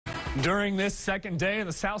During this second day in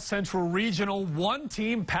the South Central Regional, one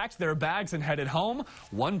team packed their bags and headed home.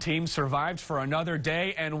 One team survived for another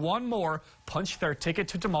day, and one more punched their ticket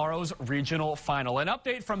to tomorrow's regional final. An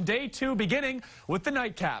update from day two, beginning with the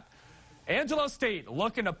nightcap. Angelo State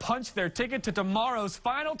looking to punch their ticket to tomorrow's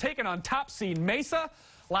final, taking on top seed Mesa.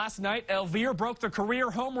 Last night, Elvire broke the career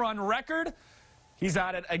home run record. He's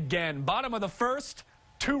at it again. Bottom of the first,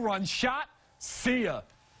 two-run shot. See ya.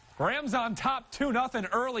 Rams on top 2-0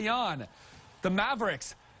 early on. The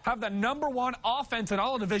Mavericks have the #1 offense in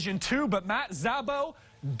all of Division II, but Matt Szabo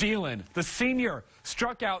dealing. The senior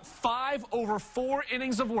struck out 5 over 4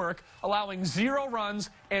 innings of work, allowing 0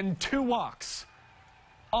 runs and 2 walks.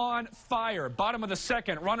 On fire. Bottom of the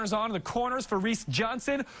second, runners on the corners for Reese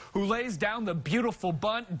Johnson, who lays down the beautiful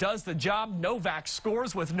bunt, does the job. Novak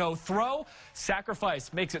scores with no throw.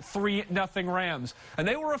 Sacrifice makes it 3-0 Rams. And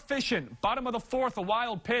they were efficient. Bottom of the fourth, a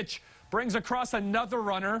wild pitch brings across another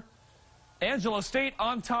runner. Angelo State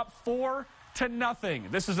on top 4-0.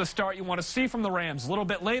 This is the start you want to see from the Rams. A little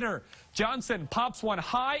bit later, Johnson pops one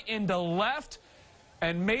high into left,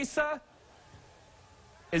 and Mesa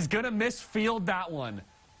is going to misfield that one.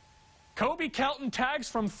 Kobe Kelton tags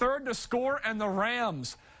from third to score, and the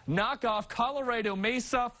Rams knock off Colorado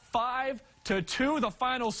Mesa 5-2, the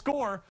final score.